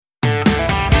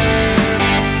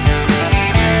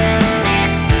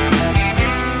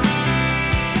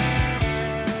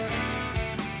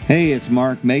Hey, it's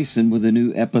Mark Mason with a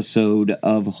new episode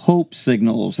of Hope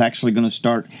Signals. Actually going to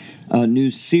start a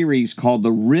new series called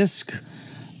The Risk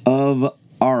of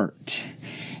Art.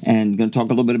 And going to talk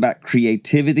a little bit about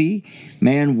creativity.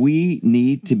 Man, we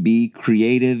need to be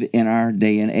creative in our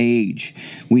day and age.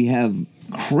 We have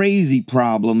crazy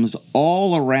problems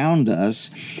all around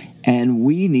us, and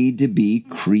we need to be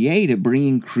creative,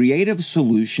 bringing creative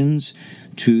solutions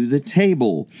to the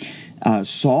table.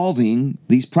 Solving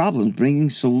these problems,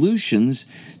 bringing solutions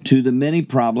to the many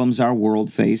problems our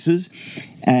world faces.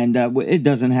 And it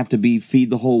doesn't have to be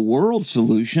feed the whole world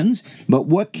solutions, but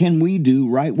what can we do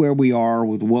right where we are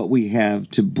with what we have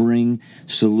to bring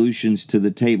solutions to the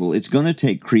table? It's going to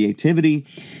take creativity,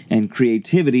 and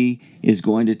creativity is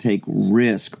going to take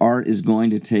risk. Art is going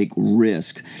to take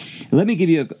risk. Let me give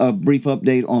you a brief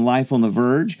update on Life on the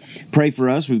Verge. Pray for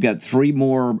us. We've got 3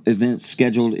 more events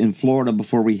scheduled in Florida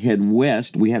before we head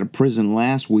west. We had a prison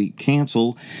last week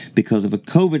cancel because of a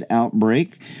COVID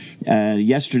outbreak.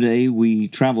 Yesterday,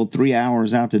 we traveled 3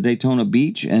 hours out to Daytona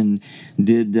Beach and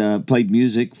played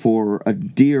music for a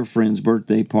dear friend's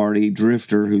birthday party,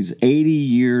 Drifter, who's 80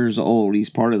 years old. He's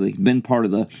been part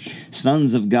of the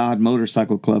Sons of God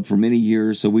Motorcycle Club for many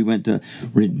years. So we went to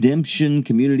Redemption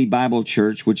Community Bible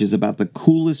Church, which is about the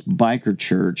coolest biker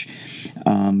church.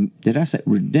 Did I say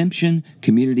Redemption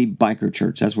Community Biker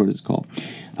Church? That's what it's called.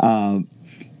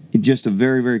 Just a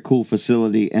very, very cool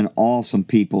facility and awesome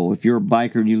people. If you're a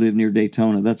biker and you live near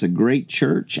Daytona, that's a great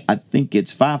church. I think it's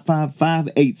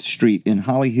 555 8th Street in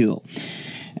Holly Hill.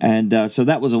 And so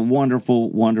that was a wonderful,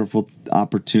 wonderful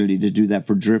opportunity to do that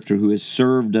for Drifter, who has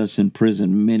served us in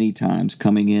prison many times,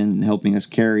 coming in and helping us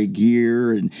carry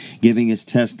gear and giving his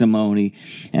testimony.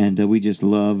 And we just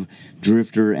love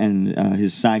Drifter and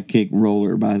his sidekick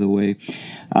Roller, by the way.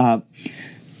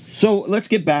 So let's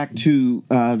get back to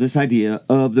this idea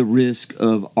of the risk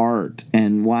of art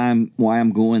and why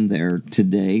I'm going there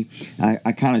today.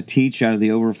 I kind of teach out of the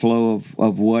overflow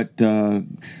of what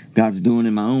God's doing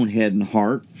in my own head and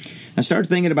heart. I started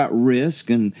thinking about risk,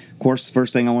 and of course, the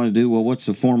first thing I want to do, what's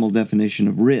the formal definition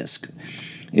of risk?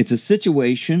 It's a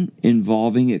situation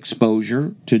involving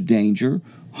exposure to danger,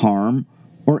 harm,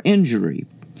 or injury.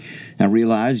 I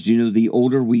realized, the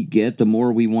older we get, the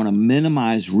more we want to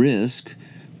minimize risk,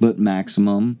 but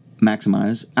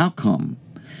maximize outcome.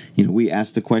 We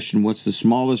ask the question, what's the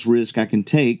smallest risk I can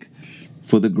take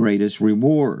for the greatest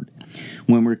reward?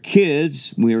 When we're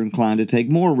kids, we're inclined to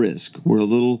take more risk. We're a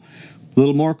little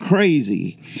more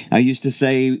crazy. I used to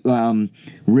say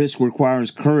risk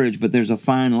requires courage, but there's a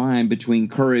fine line between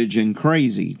courage and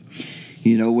crazy.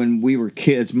 When we were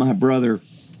kids, my brother,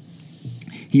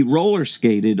 he roller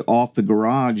skated off the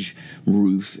garage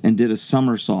roof and did a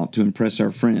somersault to impress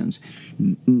our friends.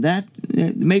 That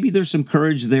maybe there's some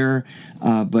courage there,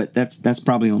 but that's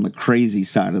probably on the crazy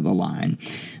side of the line.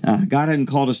 God hadn't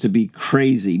called us to be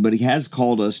crazy, but He has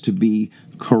called us to be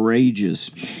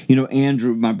courageous.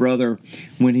 Andrew, my brother,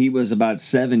 when he was about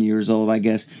 7 years old, I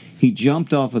guess, he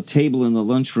jumped off a table in the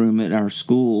lunchroom at our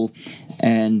school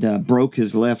and broke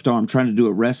his left arm trying to do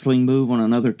a wrestling move on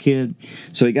another kid.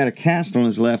 So he got a cast on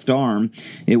his left arm.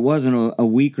 It wasn't a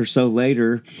week or so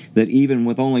later that even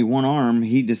with only one arm,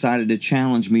 he decided to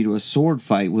challenge me to a sword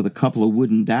fight with a couple of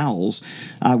wooden dowels.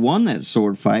 I won that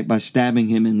sword fight by stabbing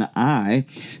him in the eye.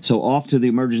 So off to the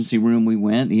emergency room we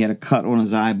went. He had a cut on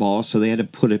his eyeball, so they had to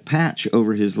put a patch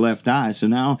over his left eye. So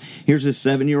now here's this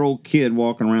 7-year-old kid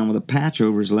walking around with a patch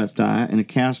over his left eye and a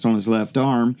cast on his left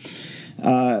arm.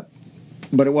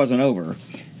 But it wasn't over.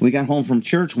 We got home from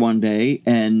church one day,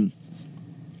 and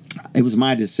it was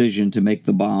my decision to make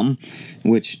the bomb,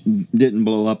 which didn't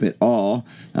blow up at all.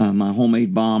 My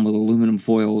homemade bomb with aluminum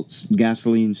foil,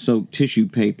 gasoline-soaked tissue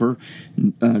paper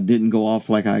didn't go off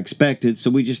like I expected, so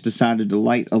we just decided to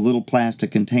light a little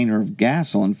plastic container of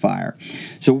gas on fire.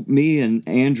 So me and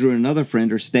Andrew and another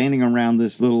friend are standing around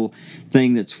this little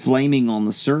thing that's flaming on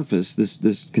the surface,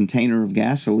 this container of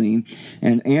gasoline,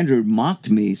 and Andrew mocked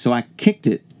me, so I kicked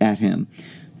it at him.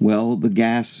 Well, the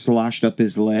gas sloshed up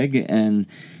his leg, and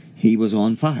he was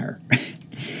on fire.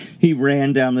 He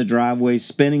ran down the driveway,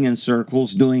 spinning in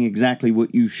circles, doing exactly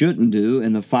what you shouldn't do,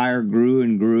 and the fire grew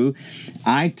and grew.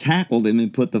 I tackled him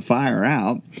and put the fire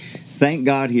out. Thank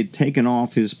God he had taken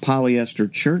off his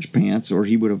polyester church pants, or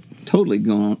he would have totally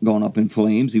gone up in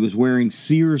flames. He was wearing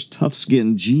Sears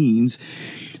Toughskin jeans.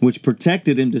 which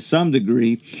protected him to some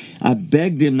degree. I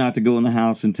begged him not to go in the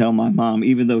house and tell my mom,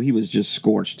 even though he was just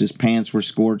scorched. His pants were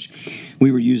scorched.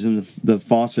 We were using the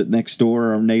faucet next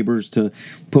door, our neighbors, to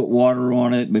put water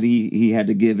on it, but he had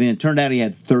to give in. Turned out he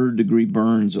had third-degree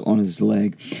burns on his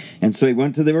leg. And so he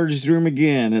went to the emergency room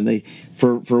again, and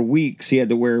for weeks he had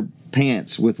to wear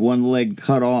pants with one leg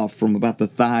cut off from about the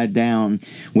thigh down,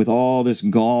 with all this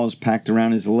gauze packed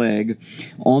around his leg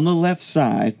on the left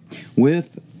side,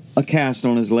 with a cast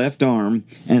on his left arm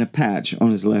and a patch on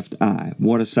his left eye.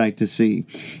 What a sight to see.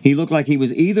 He looked like he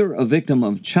was either a victim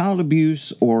of child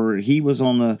abuse or he was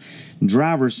on the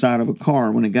driver's side of a car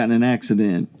when it got in an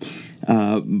accident.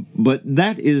 But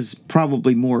that is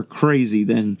probably more crazy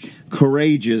than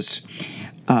courageous.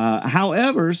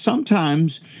 However,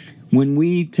 sometimes when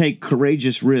we take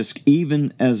courageous risk,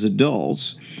 even as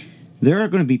adults, there are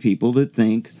going to be people that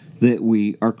think that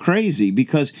we are crazy,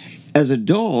 because as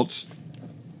adults,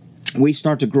 we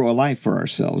start to grow a life for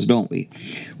ourselves, don't we?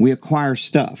 We acquire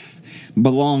stuff,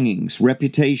 belongings,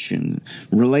 reputation,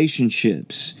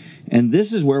 relationships, and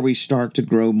this is where we start to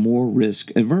grow more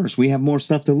risk averse. We have more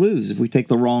stuff to lose if we take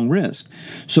the wrong risk.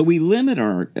 So we limit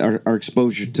our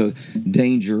exposure to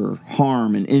danger,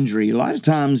 harm, and injury. A lot of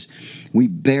times we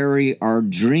bury our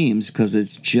dreams because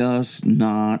it's just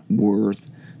not worth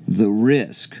the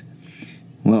risk.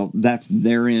 Well, that's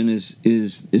therein is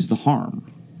the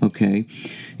harm. Okay,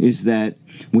 is that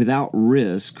without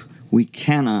risk, we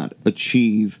cannot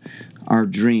achieve our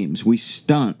dreams. We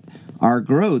stunt our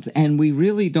growth, and we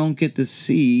really don't get to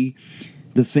see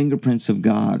the fingerprints of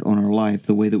God on our life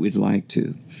the way that we'd like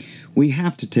to. We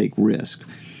have to take risk,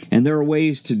 and there are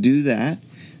ways to do that.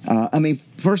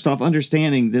 First off,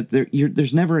 understanding that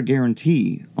there's never a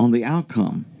guarantee on the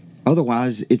outcome.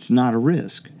 Otherwise, it's not a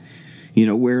risk.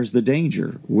 Where's the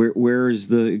danger? Where is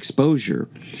the exposure?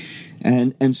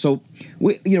 And so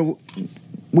we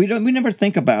never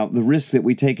think about the risk that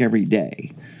we take every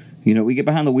day. We get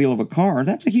behind the wheel of a car.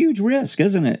 That's a huge risk,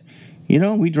 isn't it?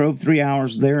 We drove 3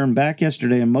 hours there and back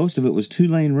yesterday, and most of it was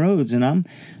 2-lane roads. And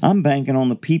I'm banking on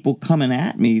the people coming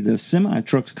at me, the semi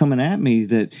trucks coming at me,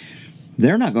 that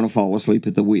they're not going to fall asleep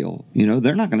at the wheel.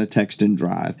 They're not going to text and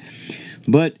drive.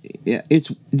 But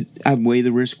I weigh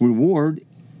the risk reward.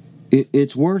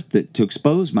 It's worth it to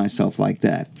expose myself like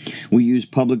that. We use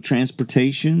public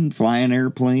transportation, flying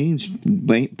airplanes,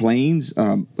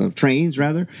 trains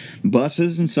rather,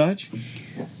 buses and such.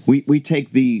 We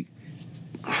take the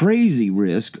crazy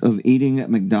risk of eating at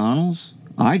McDonald's.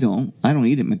 I don't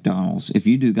eat at McDonald's. If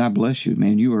you do, God bless you,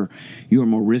 man. You are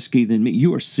more risky than me.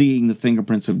 You are seeing the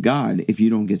fingerprints of God if you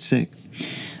don't get sick.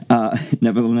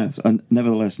 Nevertheless,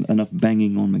 enough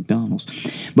banging on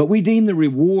McDonald's. But we deem the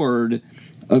reward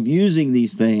of using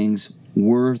these things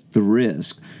worth the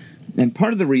risk. And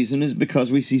part of the reason is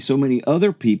because we see so many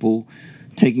other people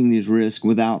taking these risks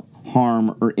without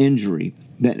harm or injury.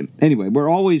 Anyway, we're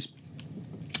always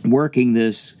working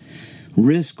this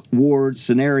risk-reward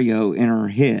scenario in our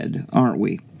head, aren't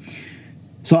we?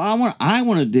 So I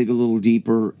want to dig a little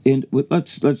deeper.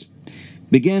 Let's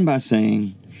begin by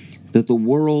saying that the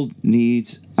world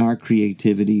needs our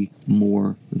creativity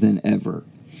more than ever.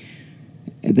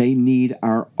 They need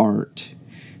our art.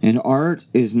 And art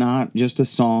is not just a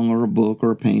song or a book or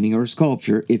a painting or a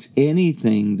sculpture. It's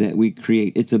anything that we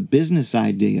create. It's a business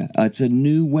idea. It's a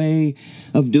new way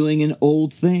of doing an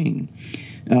old thing.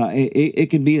 It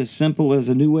can be as simple as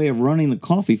a new way of running the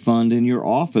coffee fund in your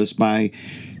office by,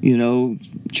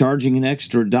 charging an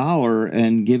extra $1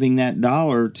 and giving that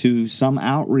 $1 to some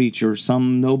outreach or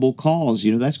some noble cause.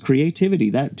 That's creativity.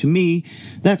 That, to me,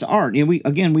 that's art.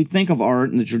 We think of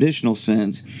art in the traditional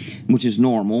sense, which is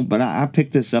normal, but I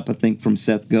picked this up, I think, from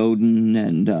Seth Godin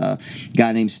and a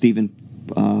guy named Stephen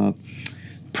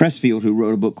Pressfield, who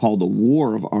wrote a book called The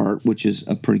War of Art, which is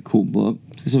a pretty cool book.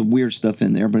 There's some weird stuff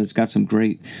in there, but it's got some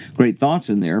great thoughts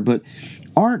in there. But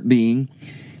art being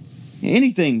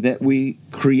anything that we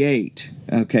create,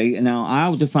 okay? And now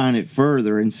I'll define it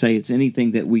further and say it's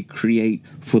anything that we create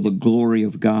for the glory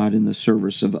of God in the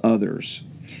service of others.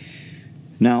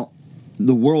 Now,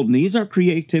 the world needs our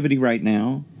creativity right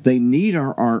now. They need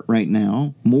our art right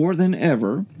now more than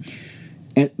ever.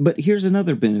 But here's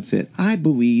another benefit. I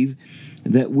believe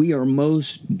that we are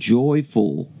most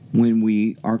joyful when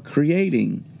we are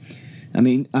creating.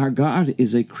 Our God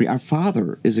is our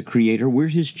Father is a creator. We're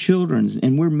His children,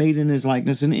 and we're made in His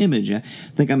likeness and image. I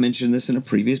think I mentioned this in a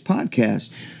previous podcast.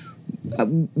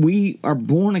 We are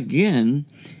born again.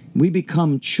 We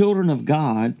become children of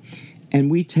God, and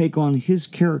we take on His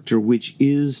character, which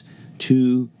is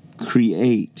to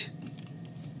create.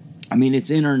 It's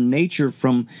in our nature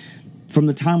from from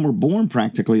the time we're born,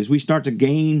 practically, as we start to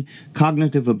gain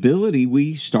cognitive ability,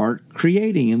 we start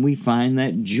creating, and we find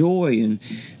that joy in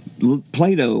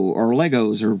Play-Doh or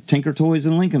Legos or Tinker Toys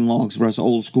and Lincoln Logs for us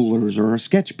old schoolers, or a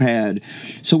sketch pad.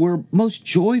 So we're most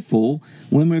joyful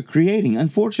when we're creating.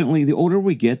 Unfortunately, the older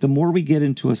we get, the more we get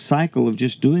into a cycle of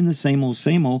just doing the same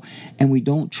old, and we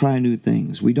don't try new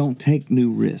things. We don't take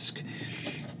new risk.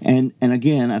 And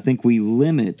again, I think we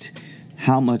limit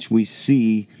how much we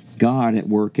see God at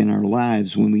work in our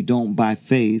lives when we don't, by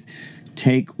faith,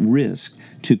 take risk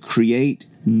to create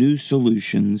new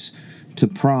solutions to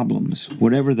problems,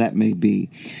 whatever that may be.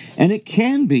 And it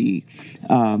can be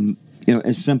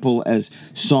as simple as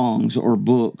songs or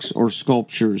books or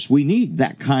sculptures. We need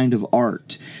that kind of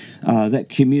art that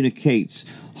communicates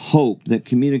hope, that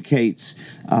communicates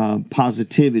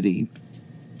positivity.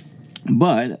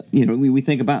 But, we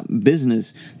think about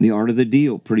business, The Art of the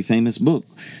Deal, pretty famous book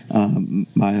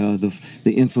by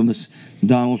the infamous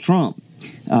Donald Trump.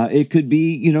 It could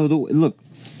be, look,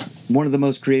 one of the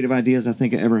most creative ideas I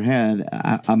think I ever had,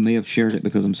 I may have shared it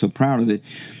because I'm so proud of it,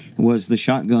 was the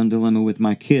shotgun dilemma with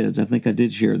my kids. I think I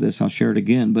did share this. I'll share it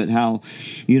again. But how,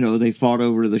 they fought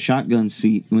over the shotgun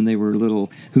seat when they were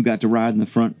little, who got to ride in the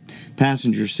front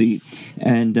passenger seat.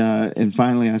 And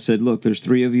finally I said, look, there's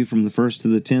 3 of you from the 1st to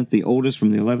the 10th, the oldest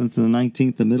from the 11th to the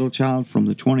 19th, the middle child from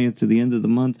the 20th to the end of the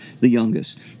month, the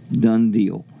youngest. Done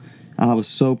deal. I was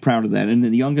so proud of that. And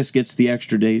then the youngest gets the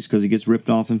extra days because he gets ripped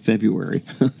off in February.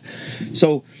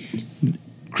 So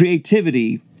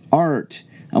creativity, art,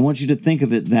 I want you to think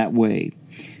of it that way,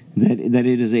 that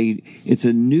it's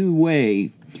a new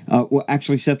way.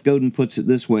 Actually, Seth Godin puts it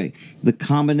this way: the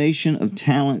combination of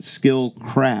talent, skill,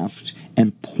 craft,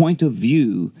 and point of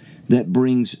view that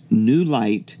brings new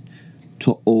light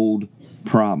to old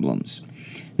problems.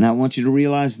 Now, I want you to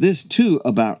realize this too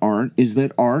about art, is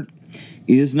that art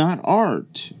is not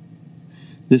art.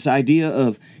 This idea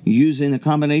of using a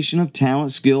combination of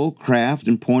talent, skill, craft,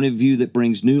 and point of view that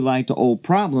brings new light to old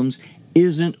problems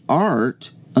isn't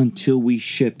art until we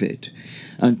ship it,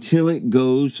 until it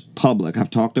goes public. I've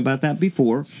talked about that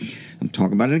before. I'm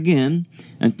talking about it again.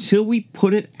 Until we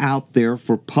put it out there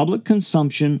for public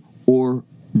consumption or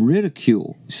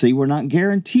ridicule. See, we're not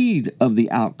guaranteed of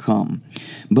the outcome,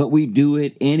 but we do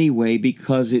it anyway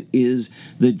because it is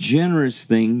the generous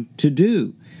thing to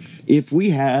do. If we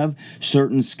have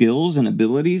certain skills and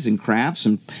abilities and crafts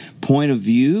and point of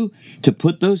view to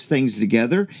put those things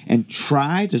together and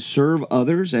try to serve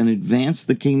others and advance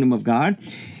the kingdom of God,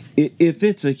 if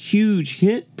it's a huge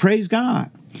hit, praise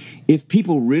God. If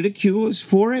people ridicule us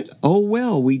for it, oh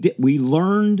well, we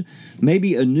learned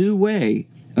maybe a new way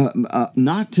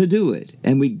not to do it,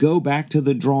 and we go back to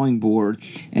the drawing board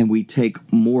and we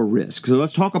take more risk. So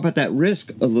let's talk about that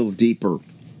risk a little deeper.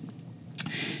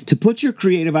 To put your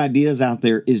creative ideas out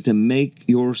there is to make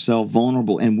yourself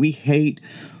vulnerable, and we hate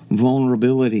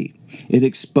vulnerability. It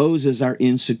exposes our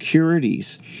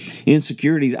insecurities.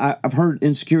 I've heard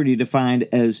insecurity defined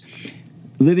as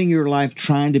living your life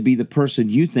trying to be the person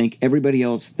you think everybody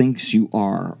else thinks you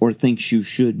are or thinks you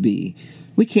should be.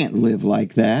 We can't live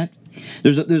like that.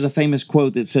 There's a famous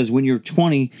quote that says, when you're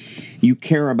 20, you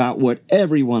care about what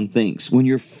everyone thinks. When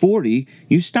you're 40,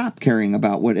 you stop caring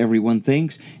about what everyone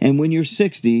thinks. And when you're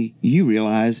 60, you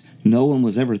realize no one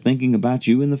was ever thinking about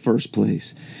you in the first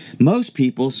place. Most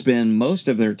people spend most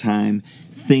of their time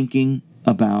thinking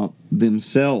about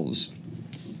themselves.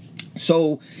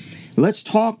 So let's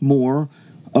talk more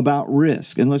about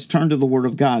risk, and let's turn to the Word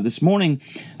of God. This morning,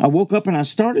 I woke up and I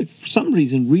started, for some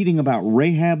reason, reading about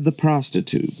Rahab the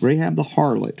prostitute, Rahab the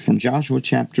harlot, from Joshua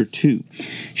chapter 2.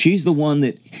 She's the one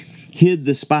that hid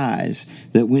the spies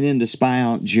that went in to spy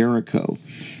out Jericho.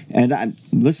 And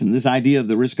this idea of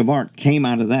the risk of art came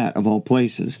out of that, of all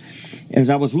places. As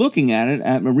I was looking at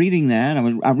it, reading that,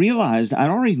 I realized I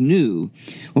already knew.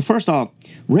 Well, first off,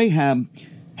 Rahab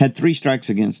had 3 strikes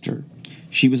against her.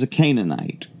 She was a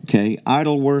Canaanite. Okay,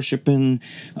 idol worshiping,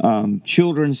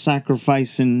 children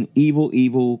sacrificing,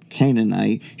 evil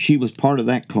Canaanite. She was part of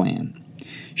that clan.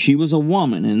 She was a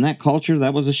woman. In that culture,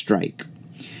 that was a strike.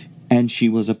 And she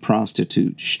was a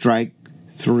prostitute. Strike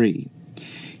 3.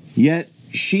 Yet,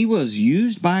 she was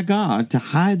used by God to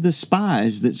hide the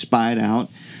spies that spied out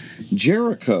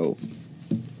Jericho.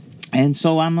 And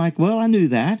so I'm like, well, I knew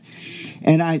that.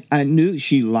 And I knew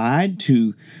she lied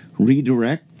to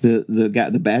redirect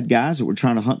the bad guys that were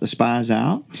trying to hunt the spies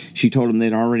out. She told them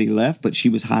they'd already left, but she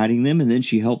was hiding them, and then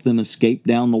she helped them escape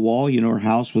down the wall. Her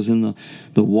house was in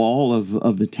the wall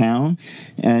of the town,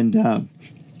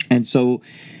 and so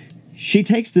she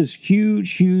takes this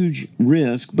huge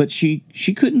risk, but she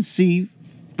couldn't see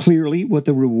clearly what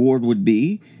the reward would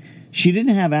be. She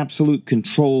didn't have absolute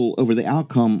control over the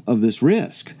outcome of this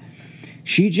risk.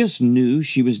 She just knew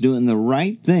she was doing the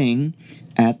right thing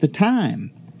at the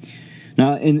time.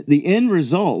 Now, in the end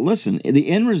result, listen, the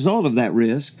end result of that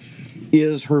risk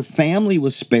is her family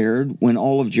was spared when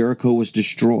all of Jericho was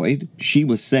destroyed. She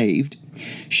was saved.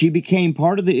 She became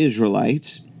part of the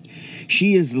Israelites.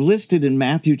 She is listed in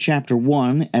Matthew chapter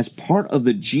 1 as part of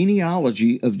the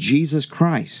genealogy of Jesus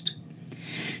Christ.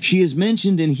 She is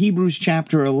mentioned in Hebrews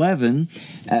chapter 11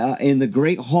 in the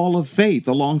great hall of faith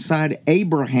alongside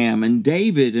Abraham and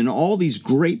David and all these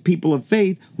great people of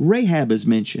faith. Rahab is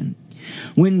mentioned.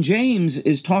 When James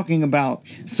is talking about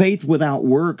faith without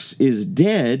works is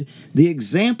dead, the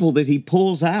example that he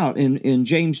pulls out in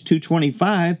James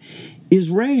 2:25 is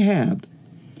Rahab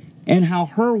and how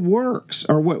her works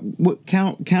are what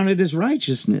counted as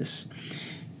righteousness.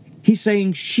 He's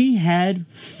saying she had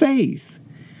faith.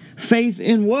 Faith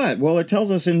in what? Well, it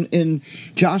tells us in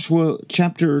Joshua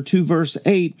chapter 2, verse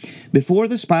 8, before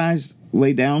the spies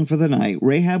lay down for the night,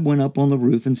 Rahab went up on the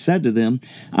roof and said to them,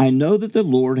 I know that the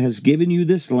Lord has given you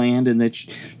this land and that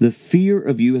the fear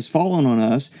of you has fallen on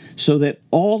us, so that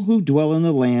all who dwell in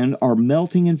the land are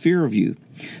melting in fear of you.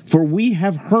 For we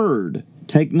have heard,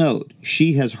 take note,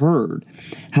 she has heard,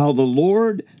 how the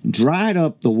Lord dried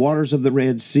up the waters of the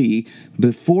Red Sea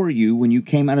before you when you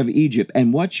came out of Egypt,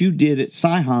 and what you did at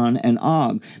Sihon and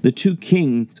Og, the two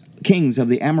kings of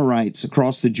the Amorites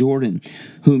across the Jordan,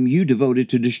 whom you devoted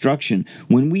to destruction.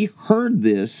 When we heard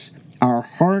this, our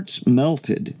hearts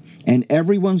melted, and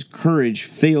everyone's courage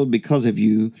failed because of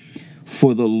you.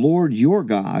 For the Lord your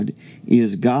God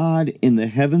is God in the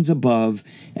heavens above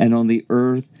and on the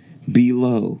earth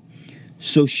below.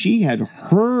 So she had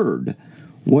heard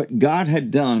what God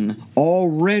had done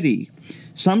already.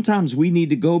 Sometimes we need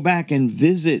to go back and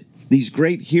visit these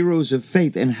great heroes of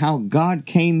faith and how God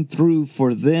came through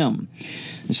for them.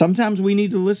 Sometimes we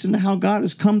need to listen to how God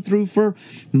has come through for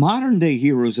modern day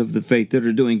heroes of the faith that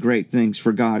are doing great things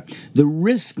for God. The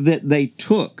risk that they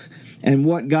took and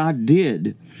what God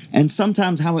did. And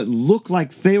sometimes how it looked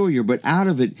like failure, but out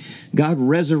of it, God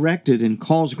resurrected and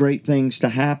caused great things to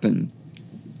happen.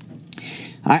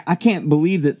 I can't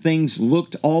believe that things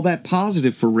looked all that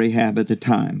positive for Rahab at the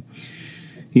time.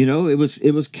 You know, it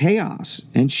was chaos,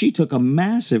 and she took a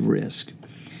massive risk.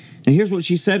 And here's what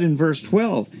she said in verse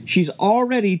 12. She's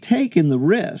already taken the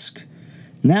risk.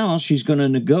 Now she's going to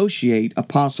negotiate a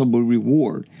possible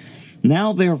reward.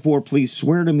 Now, therefore, please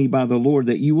swear to me by the Lord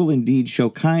that you will indeed show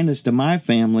kindness to my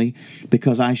family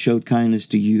because I showed kindness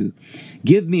to you.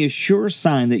 Give me a sure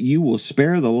sign that you will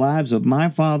spare the lives of my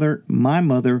father, my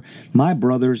mother, my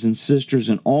brothers and sisters,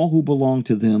 and all who belong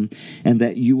to them, and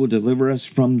that you will deliver us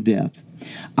from death.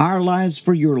 Our lives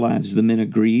for your lives, the men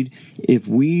agreed. If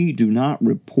we do not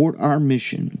report our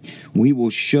mission, we will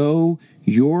show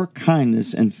your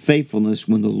kindness and faithfulness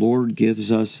when the Lord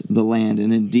gives us the land.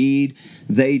 And indeed,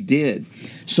 they did.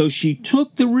 So she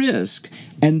took the risk,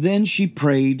 and then she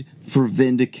prayed for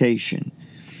vindication.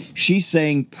 She's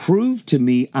saying, prove to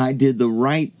me I did the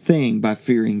right thing by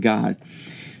fearing God.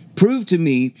 Prove to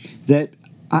me that,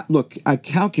 I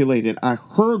calculated, I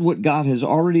heard what God has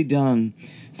already done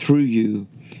through you,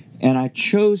 and I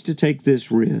chose to take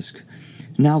this risk.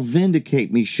 Now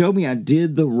vindicate me. Show me I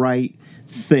did the right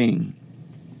thing.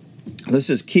 This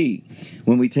is key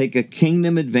when we take a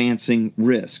kingdom advancing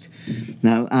risk.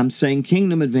 Now, I'm saying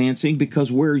kingdom advancing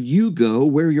because where you go,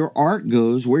 where your art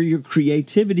goes, where your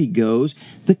creativity goes,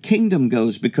 the kingdom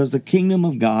goes, because the kingdom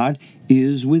of God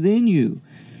is within you.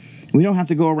 We don't have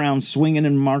to go around swinging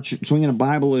a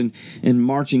Bible and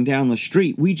marching down the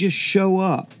street. We just show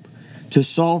up to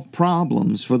solve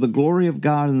problems for the glory of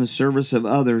God in the service of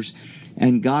others,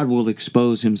 and God will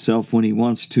expose himself when he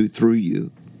wants to through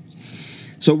you.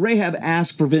 So Rahab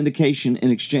asked for vindication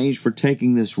in exchange for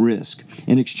taking this risk,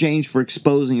 in exchange for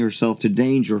exposing herself to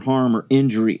danger, harm, or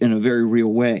injury in a very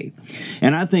real way.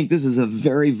 And I think this is a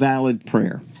very valid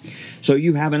prayer. So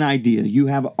you have an idea, you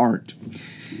have art.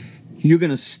 You're going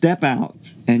to step out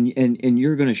and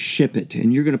you're going to ship it,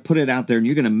 and you're going to put it out there, and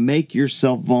you're going to make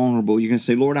yourself vulnerable. You're going to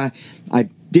say, Lord, I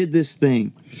did this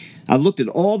thing. I looked at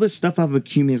all this stuff I've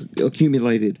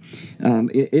accumulated.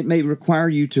 It may require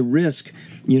you to risk,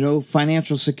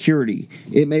 financial security.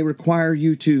 It may require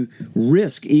you to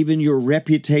risk even your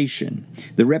reputation,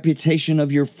 the reputation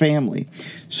of your family.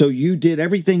 So you did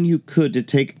everything you could to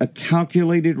take a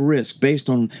calculated risk based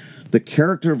on the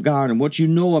character of God and what you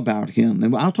know about him.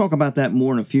 And I'll talk about that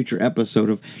more in a future episode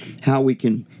of how we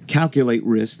can calculate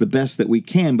risk the best that we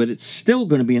can, but it's still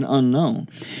going to be an unknown.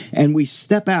 And we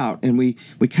step out and we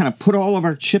kind of put all of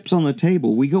our chips on the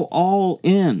table. We go all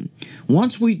in.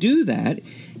 Once we do that,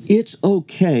 it's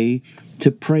okay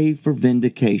to pray for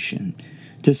vindication.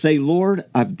 To say, Lord,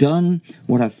 I've done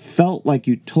what I felt like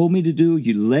you told me to do,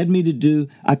 you led me to do.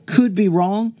 I could be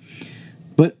wrong,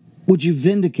 but would you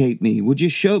vindicate me? Would you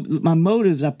show my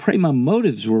motives? I pray my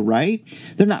motives were right.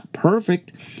 They're not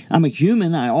perfect. I'm a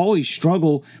human. I always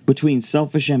struggle between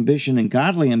selfish ambition and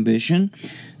godly ambition.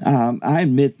 I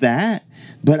admit that,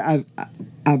 but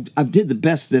I've did the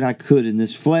best that I could in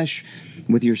this flesh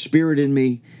with your Spirit in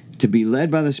me, to be led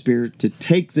by the Spirit, to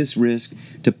take this risk,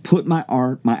 to put my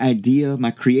art, my idea, my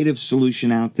creative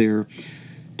solution out there,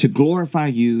 to glorify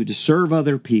you, to serve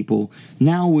other people.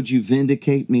 Now would you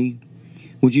vindicate me?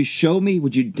 Would you show me?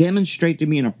 Would you demonstrate to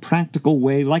me in a practical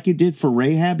way, like you did for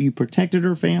Rahab? You protected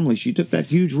her family. She took that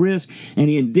huge risk, and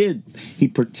he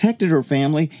protected her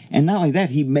family, and not only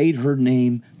that, he made her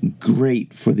name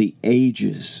great for the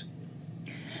ages.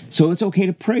 So it's okay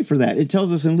to pray for that. It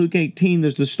tells us in Luke 18,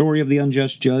 there's the story of the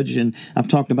unjust judge, and I've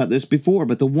talked about this before,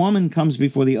 but the woman comes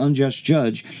before the unjust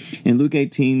judge in Luke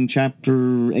 18,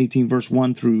 chapter 18, verse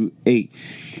 1 through 8.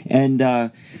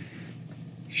 And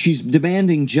she's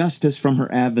demanding justice from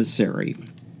her adversary.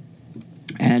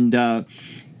 And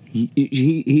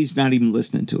he's not even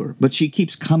listening to her, but she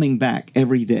keeps coming back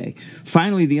every day.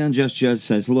 Finally, the unjust judge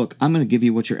says, look, I'm going to give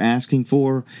you what you're asking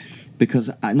for,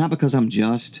 not because I'm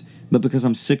just, but because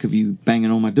I'm sick of you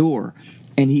banging on my door.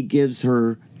 And he gives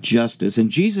her justice. And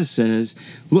Jesus says,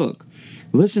 look,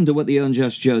 listen to what the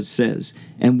unjust judge says.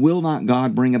 And will not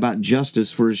God bring about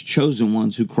justice for his chosen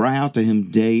ones who cry out to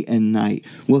him day and night?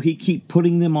 Will he keep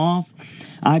putting them off?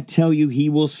 I tell you, he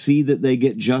will see that they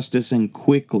get justice, and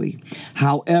quickly.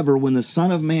 However, when the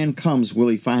Son of Man comes, will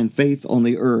he find faith on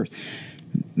the earth?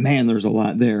 Man, there's a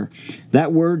lot there.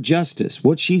 That word justice,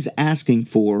 what she's asking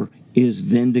for is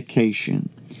vindication.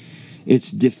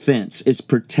 It's defense. It's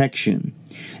protection.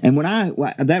 And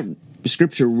that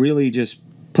scripture really just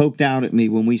poked out at me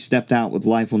when we stepped out with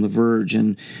Life on the Verge,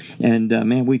 and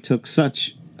man, we took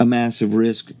such a massive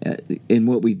risk in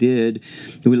what we did.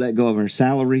 We let go of our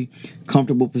salary,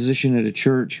 comfortable position at a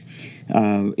church.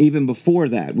 Even before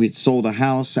that, we had sold a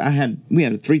house. We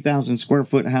had a 3,000 square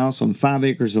foot house on 5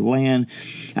 acres of land.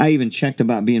 I even checked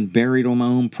about being buried on my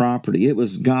own property. It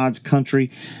was God's country.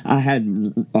 I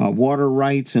had water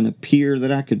rights and a pier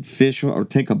that I could fish or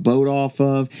take a boat off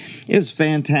of. It was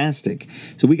fantastic.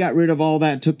 So we got rid of all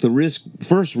that, took the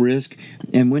first risk,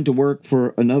 and went to work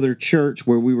for another church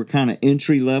where we were kind of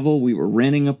entry level. We were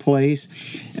renting a place,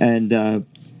 and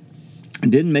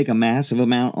didn't make a massive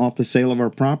amount off the sale of our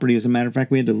property. As a matter of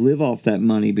fact, we had to live off that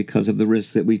money because of the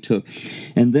risk that we took.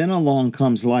 And then along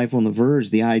comes Life on the Verge,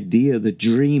 the idea, the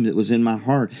dream that was in my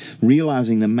heart,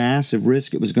 realizing the massive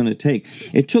risk it was going to take.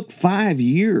 It took 5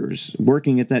 years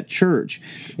working at that church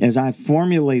as I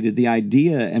formulated the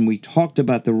idea, and we talked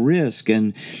about the risk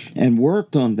and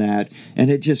worked on that, and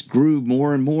it just grew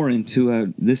more and more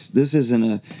into this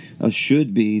isn't a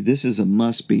should be, this is a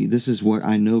must be. This is what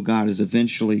I know God is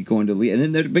eventually going to lead.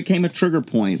 And then it became a trigger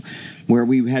point where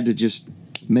we had to just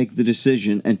make the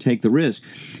decision and take the risk.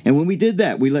 And when we did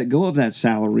that, we let go of that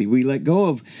salary. We let go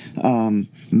of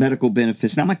medical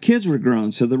benefits. Now, my kids were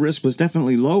grown, so the risk was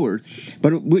definitely lowered.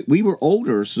 But we were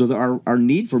older, so our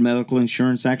need for medical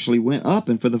insurance actually went up.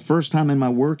 And for the first time in my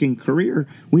working career,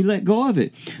 we let go of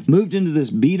it. Moved into this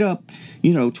beat-up,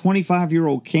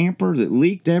 25-year-old camper that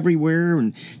leaked everywhere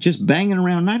and just banging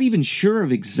around, not even sure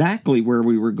of exactly where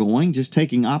we were going, just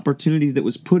taking opportunity that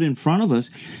was put in front of us,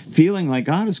 feeling like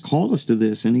God has called us to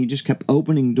this, and he just kept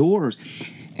opening doors.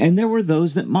 And there were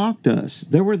those that mocked us.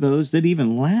 There were those that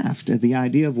even laughed at the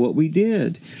idea of what we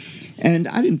did. And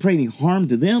I didn't pray any harm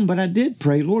to them, but I did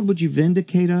pray, Lord, would you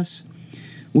vindicate us?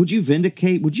 Would you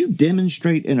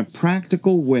demonstrate in a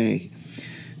practical way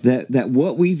that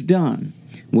what we've done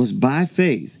was by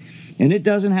faith? And it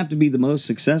doesn't have to be the most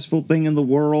successful thing in the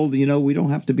world. We don't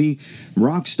have to be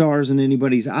rock stars in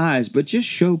anybody's eyes, but just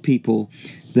show people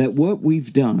that what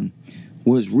we've done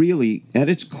was really, at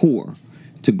its core,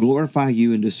 to glorify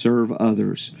you and to serve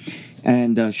others.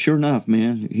 And sure enough,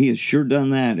 man, he has sure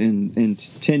done that in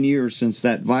 10 years since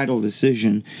that vital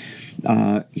decision.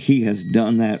 He has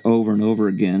done that over and over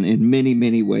again in many,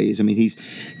 many ways. I mean, he's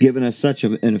given us such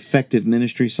an effective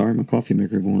ministry. Sorry, my coffee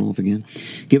maker going off again.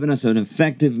 Given us an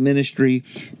effective ministry,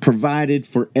 provided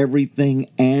for everything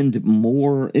and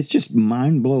more. It's just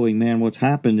mind-blowing, man, what's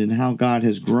happened and how God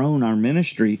has grown our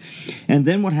ministry. And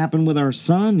then what happened with our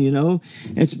son,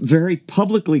 it's very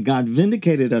publicly God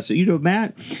vindicated us.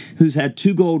 Matt, who's had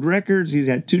 2 gold records, he's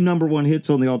had 2 number 1 hits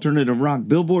on the alternative rock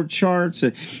Billboard charts.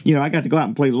 I got to go out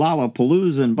and play La La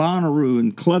Lollapalooza and Bonnaroo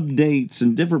and club dates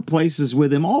and different places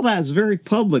with him. All that is very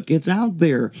public. It's out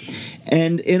there.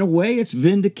 And in a way, it's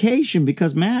vindication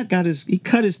because Matt cut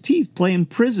his teeth playing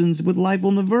prisons with Life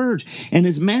on the Verge. And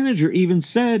his manager even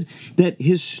said that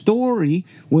his story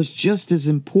was just as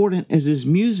important as his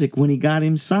music when he got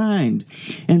him signed.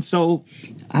 And so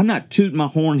I'm not tooting my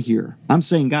horn here. I'm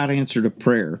saying God answered a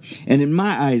prayer. And in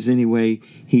my eyes, anyway,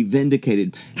 he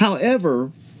vindicated.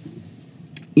 However,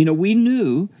 we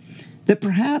knew that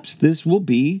perhaps this will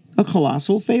be a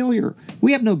colossal failure.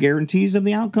 We have no guarantees of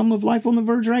the outcome of Life on the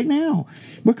Verge right now.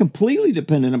 We're completely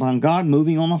dependent upon God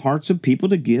moving on the hearts of people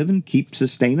to give and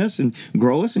sustain us and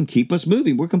grow us and keep us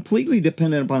moving. We're completely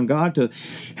dependent upon God to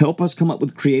help us come up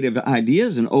with creative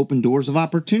ideas and open doors of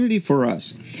opportunity for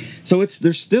us. So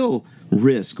there's still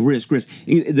risk.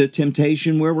 The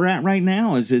temptation where we're at right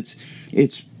now is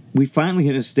we finally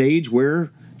hit a stage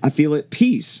where I feel at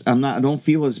peace. I don't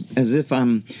feel as if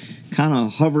I'm kind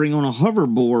of hovering on a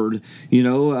hoverboard,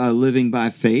 living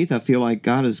by faith. I feel like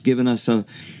God has given us a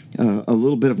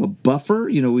little bit of a buffer.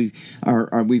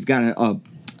 We've got a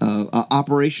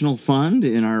operational fund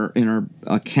in our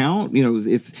account.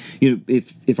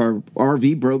 If our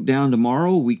RV broke down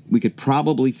tomorrow, we could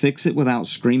probably fix it without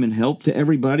screaming help to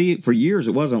everybody. For years,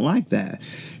 it wasn't like that.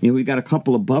 We've got a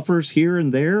couple of buffers here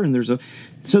and there, and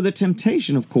so the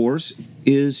temptation, of course,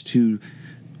 is to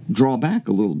draw back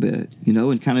a little bit,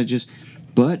 and kind of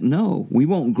but no, we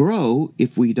won't grow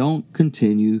if we don't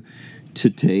continue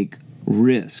to take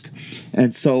risk.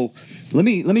 And so let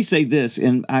me say this,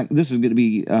 and this is going to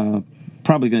be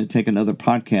probably going to take another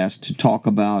podcast to talk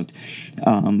about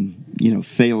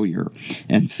failure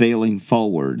and failing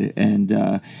forward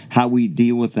and how we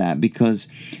deal with that, because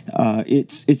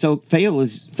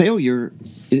failure.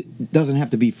 It doesn't have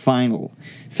to be final.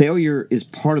 Failure is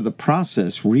part of the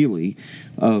process, really,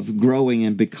 of growing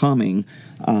and becoming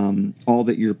all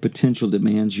that your potential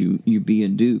demands you be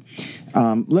and do.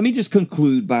 Let me just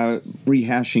conclude by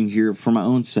rehashing here for my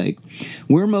own sake.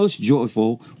 We're most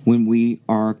joyful when we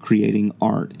are creating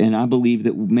art. And I believe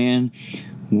that,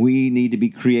 we need to be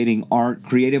creating art,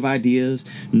 creative ideas,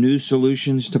 new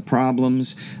solutions to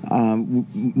problems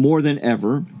more than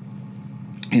ever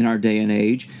in our day and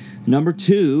age. Number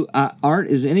two, art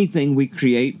is anything we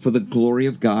create for the glory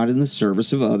of God in the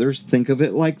service of others. Think of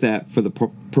it like that for the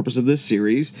purpose of this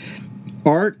series.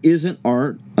 Art isn't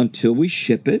art until we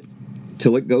ship it,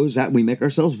 till it goes out. We make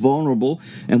ourselves vulnerable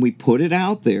and we put it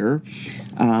out there.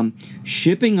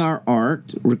 Shipping our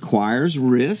art requires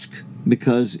risk,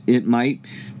 because it might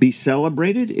be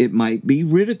celebrated, it might be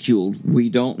ridiculed.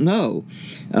 We don't know.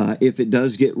 If it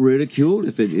does get ridiculed,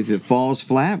 if it falls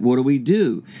flat, what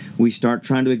do? We start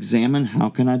trying to examine, how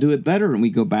can I do it better? And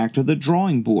we go back to the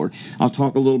drawing board. I'll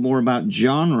talk a little more about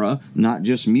genre, not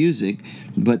just music,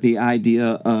 but the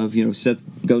idea of, Seth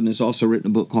Godin has also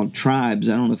written a book called Tribes.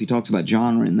 I don't know if he talks about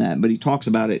genre in that, but he talks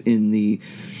about it in the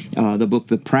book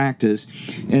The Practice.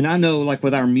 And I know, like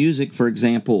with our music, for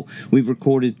example, we've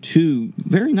recorded 2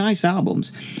 very nice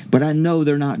albums, but I know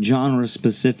they're not genre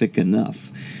specific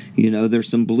enough. There's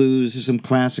some blues, there's some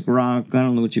classic rock, I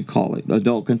don't know what you call it,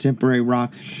 adult contemporary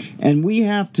rock. And we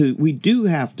do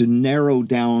have to narrow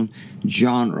down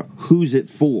genre. Who's it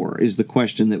for is the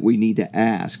question that we need to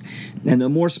ask. And the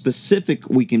more specific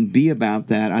we can be about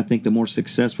that, I think the more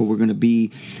successful we're going to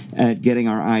be at getting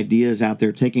our ideas out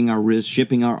there, taking our risks,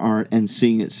 shipping our art, and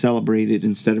seeing it celebrated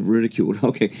instead of ridiculed.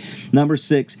 Okay, number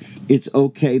 6, it's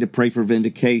okay to pray for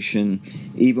vindication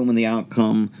even when the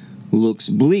outcome looks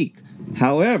bleak.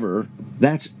 However,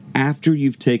 that's after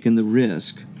you've taken the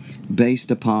risk based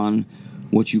upon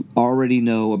what you already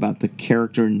know about the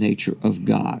character and nature of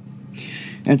God.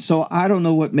 And so I don't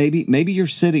know maybe you're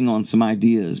sitting on some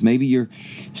ideas. Maybe you're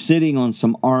sitting on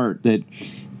some art that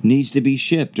needs to be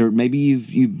shipped, or maybe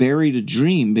you buried a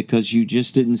dream because you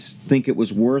just didn't think it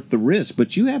was worth the risk.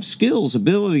 But you have skills,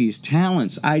 abilities,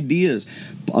 talents, ideas,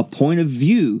 a point of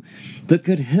view that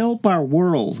could help our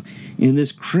world in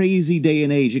this crazy day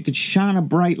and age. It could shine a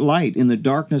bright light in the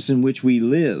darkness in which we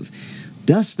live.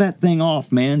 Dust that thing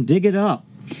off, man. Dig it up.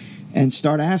 And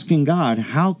start asking God,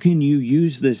 how can you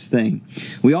use this thing?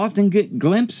 We often get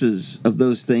glimpses of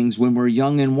those things when we're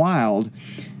young and wild.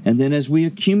 And then as we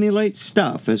accumulate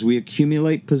stuff, as we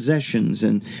accumulate possessions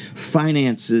and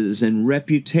finances and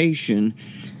reputation,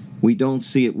 we don't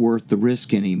see it worth the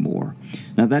risk anymore.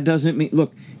 Now, that doesn't mean,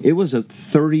 look, it was a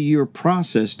 30-year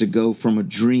process to go from a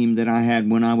dream that I had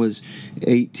when I was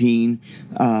 19.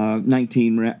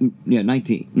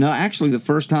 No, actually, the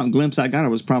first glimpse I got, I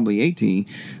was probably 18.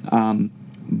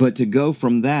 But to go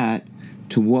from that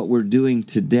to what we're doing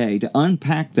today, to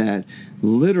unpack that,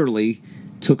 literally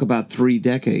took about 3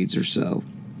 decades or so.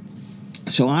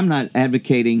 So I'm not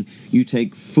advocating you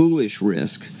take foolish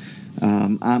risk.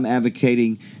 I'm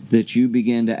advocating that you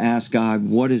begin to ask God,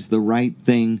 what is the right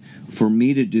thing for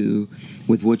me to do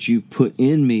with what you put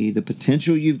in me, the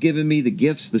potential you've given me, the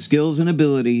gifts, the skills, and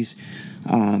abilities,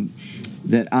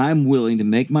 that I'm willing to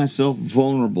make myself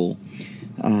vulnerable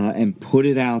and put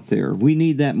it out there. We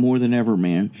need that more than ever,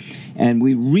 man. And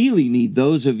we really need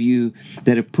those of you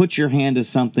that have put your hand to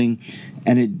something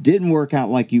and it didn't work out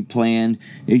like you planned,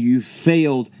 you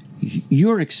failed.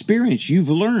 Your experience, you've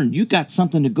learned, you got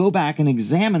something to go back and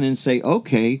examine and say,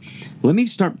 okay, let me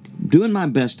start doing my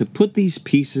best to put these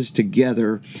pieces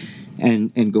together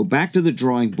and go back to the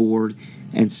drawing board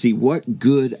and see what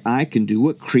good I can do,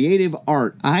 what creative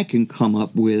art I can come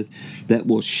up with that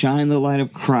will shine the light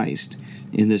of Christ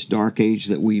in this dark age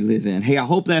that we live in. Hey, I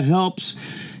hope that helps,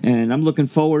 and I'm looking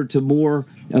forward to more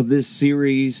of this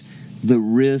series, The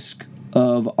Risk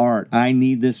of Art. I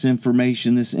need this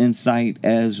information, this insight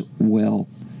as well.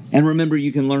 And remember,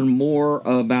 you can learn more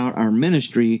about our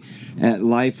ministry at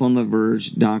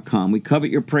lifeontheverge.com. We covet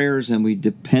your prayers and we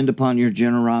depend upon your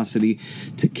generosity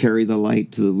to carry the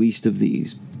light to the least of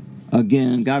these.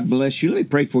 Again, God bless you. Let me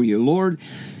pray for you. Lord,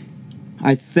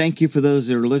 I thank you for those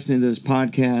that are listening to this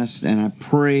podcast, and I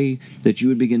pray that you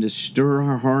would begin to stir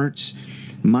our hearts,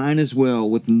 mine as well,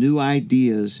 with new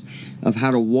ideas of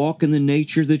how to walk in the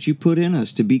nature that you put in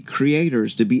us, to be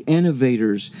creators, to be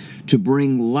innovators, to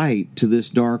bring light to this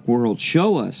dark world.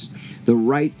 Show us the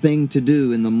right thing to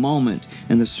do in the moment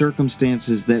and the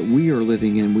circumstances that we are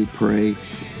living in, we pray.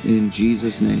 In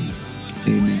Jesus' name,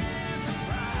 amen.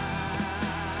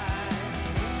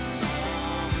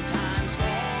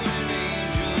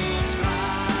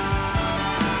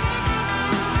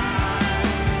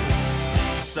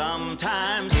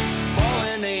 Sometimes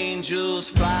fallen angels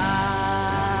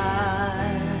fly.